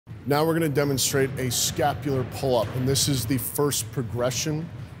Now we're going to demonstrate a scapular pull-up, and this is the first progression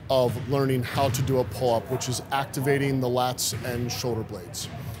of learning how to do a pull-up, which is activating the lats and shoulder blades.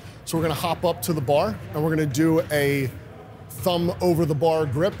 So we're going to hop up to the bar, and we're going to do a thumb over the bar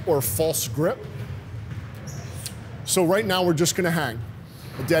grip or false grip. So right now we're just going to hang,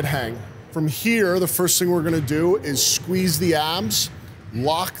 a dead hang. From here, the first thing we're going to do is squeeze the abs,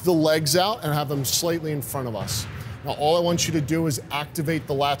 lock the legs out, and have them slightly in front of us. Now, all I want you to do is activate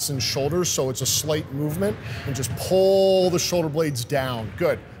the lats and shoulders, so it's a slight movement, and just pull the shoulder blades down.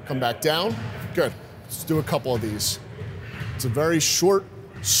 Good. Come back down. Good. Let's do a couple of these. It's a very short,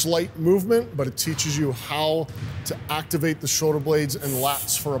 slight movement, but it teaches you how to activate the shoulder blades and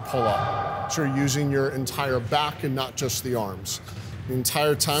lats for a pull-up. So you're using your entire back and not just the arms. The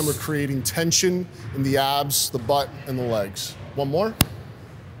entire time we're creating tension in the abs, the butt, and the legs. One more.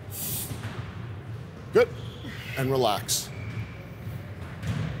 Good. And relax.